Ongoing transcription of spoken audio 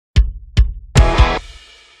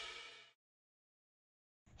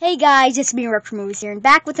Hey guys, it's me, Retro Movies here, and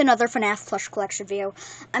back with another Fnaf Plush collection video.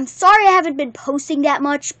 I'm sorry I haven't been posting that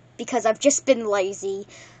much, because I've just been lazy,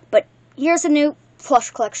 but here's a new plush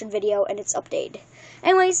collection video, and it's updated.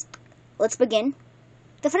 Anyways, let's begin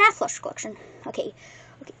the Fnaf Plush collection. Okay,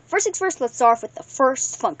 first things first, let's start off with the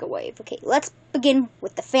first Funko wave. Okay, let's begin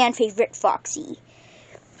with the fan favorite Foxy.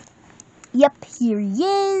 Yep, here he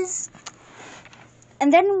is.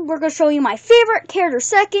 And then we're going to show you my favorite character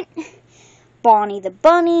second, Bonnie the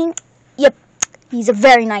Bunny. Yep, he's a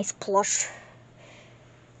very nice plush.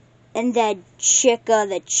 And then Chica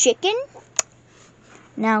the Chicken.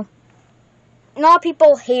 Now, a lot of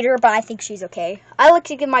people hate her, but I think she's okay. I like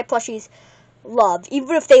to give my plushies love.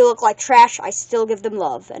 Even if they look like trash, I still give them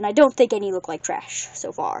love. And I don't think any look like trash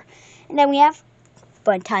so far. And then we have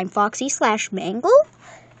Funtime Foxy / Mangle.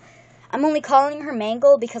 I'm only calling her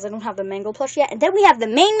Mangle because I don't have the Mangle plush yet. And then we have the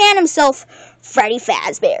main man himself, Freddy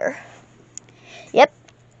Fazbear. Yep,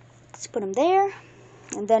 let's put him there.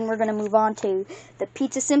 And then we're going to move on to the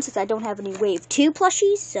Pizza Sim since I don't have any Wave 2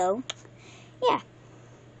 plushies. So, yeah.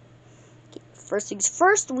 Okay, first things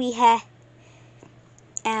first, we have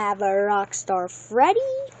a Rockstar Freddy.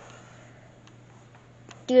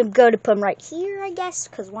 I'm going to put him right here, I guess,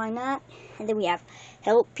 because why not? And then we have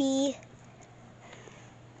Helpy.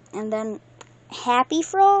 And then Happy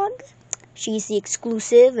Frog. She's the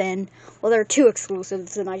exclusive, and, well, there are two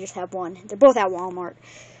exclusives, and I just have one. They're both at Walmart.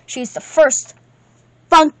 She's the first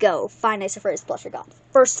Funko. Find Nice the first plush I got.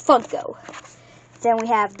 First Funko. Then we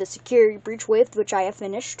have the Security Breach Wave, which I have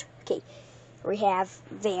finished. Okay, we have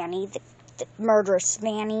Vanny, the murderous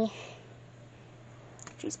Vanny.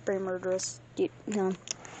 She's pretty murderous. Dude, I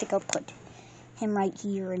think I'll put him right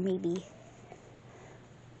here, and maybe,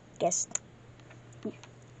 guess,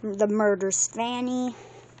 the murderous Vanny.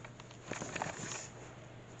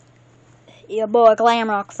 Your boy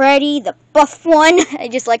Glamrock Freddy, the buff one. I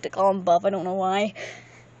just like to call him buff, I don't know why.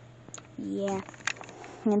 Yeah.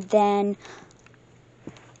 And then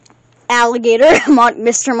Alligator,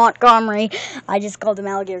 Mr. Montgomery. I just called him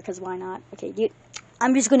Alligator because why not? Okay, dude.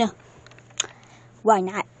 I'm just gonna, why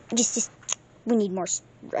not? Just we need more,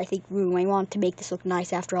 I think, room. I want to make this look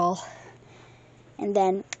nice after all. And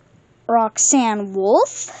then Roxanne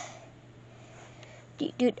Wolf.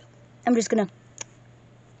 Dude, I'm just gonna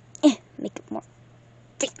make it more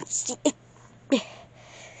fancy.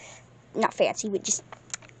 Not fancy, but just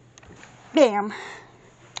bam.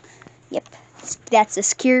 Yep, that's a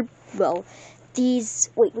secure. Well,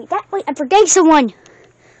 these. Wait, I'm forgetting someone.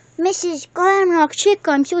 Mrs. Glamrock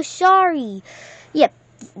Chica, I'm so sorry. Yep,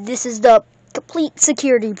 this is the complete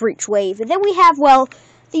security breach wave, and then we have, well,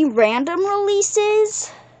 the random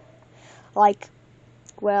releases. Like,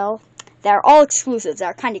 well, they're all exclusives.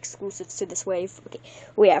 They're kind of exclusives to this wave. Okay,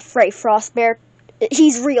 we have Freddy Frostbear.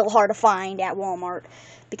 He's real hard to find at Walmart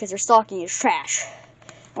because their stocking is trash.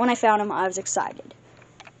 When I found him, I was excited.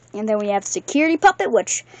 And then we have Security Puppet,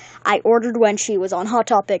 which I ordered when she was on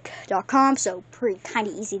HotTopic.com, so pretty kind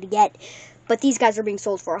of easy to get. But these guys are being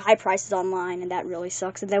sold for high prices online, and that really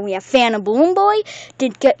sucks. And then we have Phantom Balloon Boy.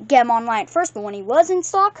 Didn't get him online at first, but when he was in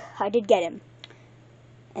stock, I did get him.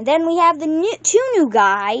 And then we have the two new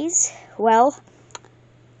guys. Well,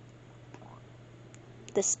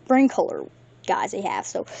 the spring color guys they have.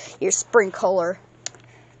 So, your spring color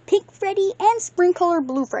pink Freddy and spring color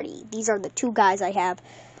blue Freddy. These are the two guys I have.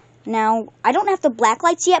 Now, I don't have the black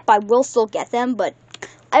lights yet, but I will still get them. But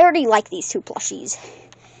I already like these two plushies.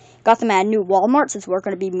 Got them at a new Walmart since we're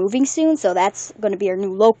going to be moving soon. So, that's going to be our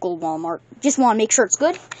new local Walmart. Just want to make sure it's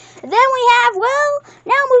good. And then we have, well,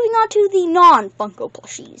 now moving on to the non-Funko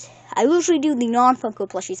plushies. I usually do the non-Funko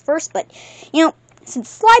plushies first, but, you know, since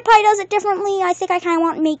Sly Pie does it differently, I think I kind of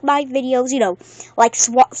want to make my videos, you know, like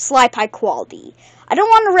Sly Pie quality. I don't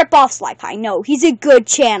want to rip off Sly Pie. No, he's a good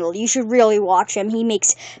channel. You should really watch him. He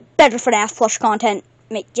makes better FNAF Plush content.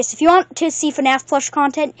 Just if you want to see FNAF Plush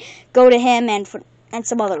content, go to him and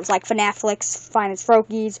some others, like FNAFlix, Finest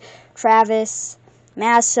Frokies, Travis,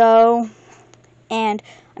 Masso, and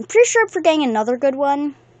I'm pretty sure I'm forgetting another good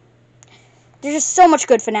one. There's just so much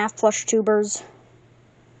good FNAF Plush tubers.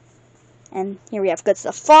 And here we have Good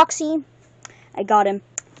Stuff Foxy. I got him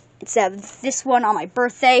instead of this one on my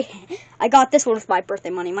birthday. I got this one with my birthday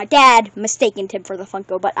money. My dad mistaken him for the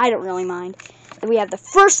Funko, but I don't really mind. And we have the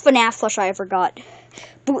first FNAF plush I ever got,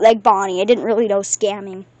 Bootleg Bonnie. I didn't really know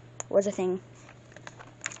scamming was a thing.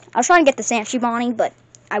 I was trying to get the Sanchi Bonnie, but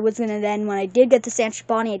I was gonna then, when I did get the Sanchi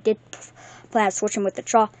Bonnie, I did plan on switching with the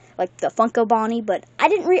Funko Bonnie, but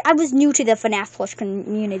I was new to the FNAF plush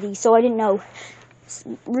community, so I didn't know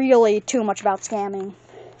really too much about scamming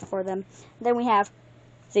for them. Then we have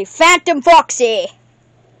the Phantom Foxy.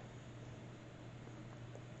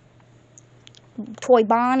 Toy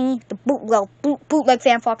Bonnie, the bootleg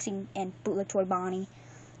Fan Foxy and bootleg Toy Bonnie,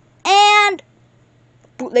 and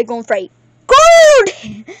bootleg Golden Freddy.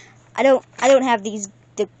 Gold! I don't have the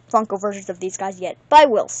Funko versions of these guys yet, but I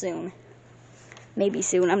will soon. Maybe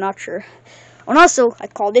soon, I'm not sure. And also, I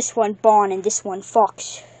call this one Bon and this one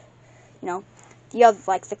Fox. You know, the other,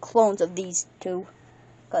 like, the clones of these two.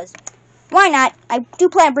 Because, why not? I do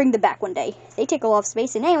plan to bring them back one day. They take a lot of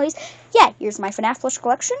space. And anyways, yeah, here's my Fnaf Plush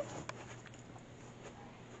collection.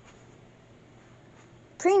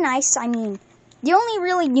 Pretty nice. I mean, the only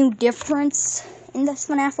really new difference in this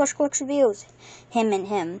Fnaf Plush collection video is him and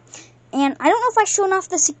him. And I don't know if I've shown off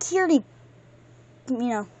the security,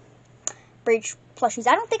 bridge plushies.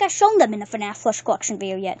 I don't think I've shown them in the Fnaf Plush collection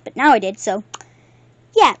video yet, but now I did, so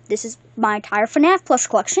yeah, this is my entire Fnaf Plush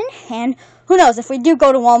collection, and who knows, if we do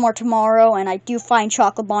go to Walmart tomorrow and I do find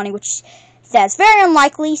Chocolate Bonnie, which that's very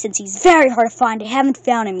unlikely since he's very hard to find. I haven't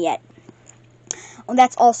found him yet. Well,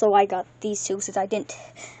 that's also why I got these two, since I didn't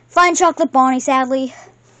find Chocolate Bonnie, sadly.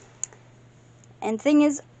 And the thing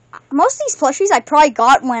is, most of these plushies I probably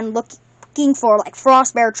got when looking for, like,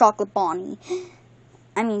 Frost Bear, Chocolate Bonnie.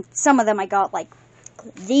 I mean, some of them I got, like,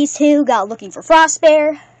 these two got looking for Frost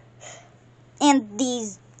Bear. And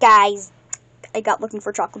these guys I got looking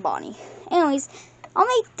for Chocolate Bonnie. Anyways, I'll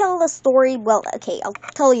tell the story. Well, okay, I'll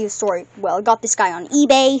tell you a story. Well, I got this guy on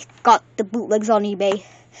eBay. Got the bootlegs on eBay.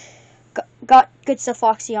 Got Good Stuff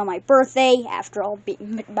Foxy on my birthday. After all,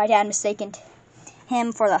 my dad mistaken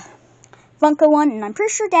him for the Funko one. And I'm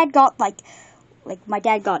pretty sure Dad got, like my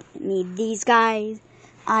dad got me these guys.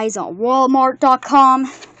 Eyes on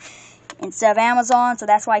Walmart.com instead of Amazon. So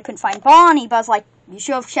that's why I couldn't find Bonnie. But I was like, you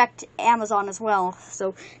should have checked Amazon as well.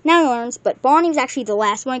 So now he learns. But Bonnie was actually the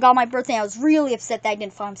last one I got on my birthday. I was really upset that I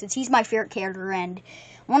didn't find him since he's my favorite character. And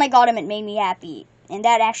when I got him, it made me happy. And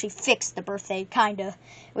that actually fixed the birthday, kinda.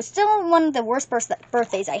 It was still one of the worst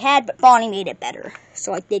birthdays I had, but Bonnie made it better.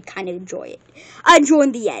 So I did kind of enjoy it. I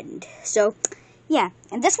enjoyed the end. So, yeah.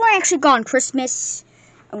 And this one I actually got on Christmas.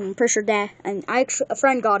 I'm pretty sure that. And a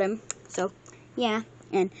friend got him. So, yeah.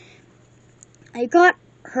 And I got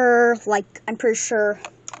her, like, I'm pretty sure,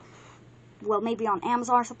 well, maybe on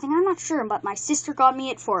Amazon or something. I'm not sure. But my sister got me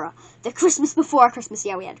it for the Christmas before Christmas.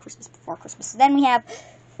 Yeah, we had Christmas before Christmas. Then we have,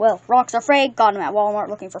 well, Rockstar Frey, got him at Walmart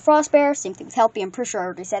looking for Frost Bear. Same thing with Helpy. I'm pretty sure I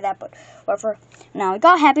already said that, but whatever. Now, I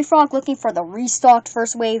got Happy Frog looking for the restocked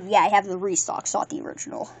first wave. Yeah, I have the restocked, not the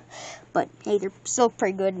original. But, hey, they're still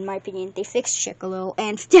pretty good, in my opinion. They fixed Chick a little,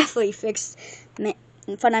 and definitely fixed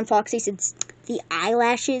Fun Foxy, since the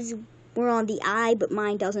eyelashes were on the eye, but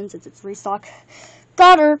mine doesn't, since it's restocked.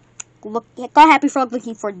 Got Happy Frog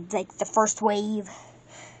looking for, like, the first wave.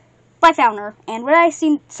 But I found her, and when I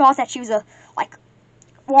saw that she was a, like,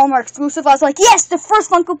 Walmart exclusive, I was like, yes, the first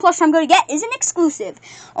Funko plush I'm going to get is an exclusive.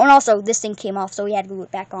 Oh, and also, this thing came off, so we had to glue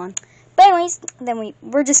it back on. But anyways, then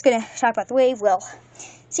we're just going to talk about the wave. Well,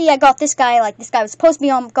 see, I got this guy, like, this guy was supposed to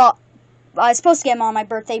be I was supposed to get him on my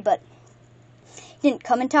birthday, but he didn't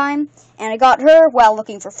come in time. And I got her while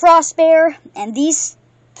looking for Frost Bear, and these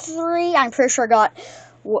three, I'm pretty sure I got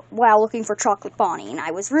while looking for Chocolate Bonnie, and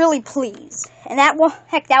I was really pleased. And that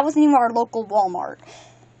wasn't even our local Walmart.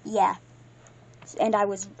 Yeah. And I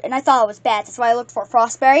thought it was bad. That's why I looked for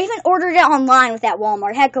Frost Bear. I even ordered it online with that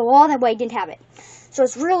Walmart. I had to go all that way, didn't have it. So I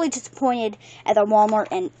was really disappointed at the Walmart,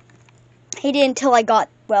 and hated until I got,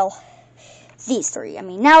 well, these three. I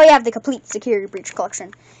mean, now we have the complete security breach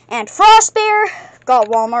collection. And Frost Bear got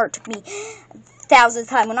Walmart. It took me thousands of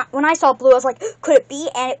times. When I saw blue, I was like, could it be?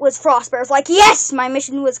 And it was Frost Bear. I was like, yes, my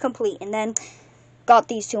mission was complete. And then got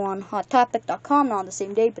these two on HotTopic.com, not on the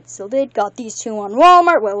same day, but still did. Got these two on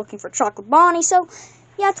Walmart while looking for Chocolate Bonnie. So,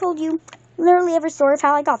 yeah, I told you literally every story of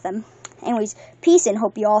how I got them. Anyways, peace, and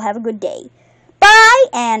hope you all have a good day. Bye,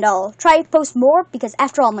 and I'll try to post more, because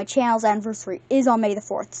after all, my channel's anniversary is on May the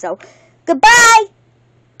 4th. So, goodbye!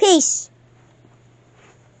 Peace!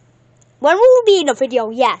 When will we be in a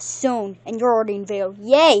video? Yeah, soon. And you're already in a video.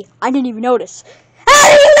 Yay! I didn't even notice.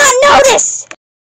 How did you not notice?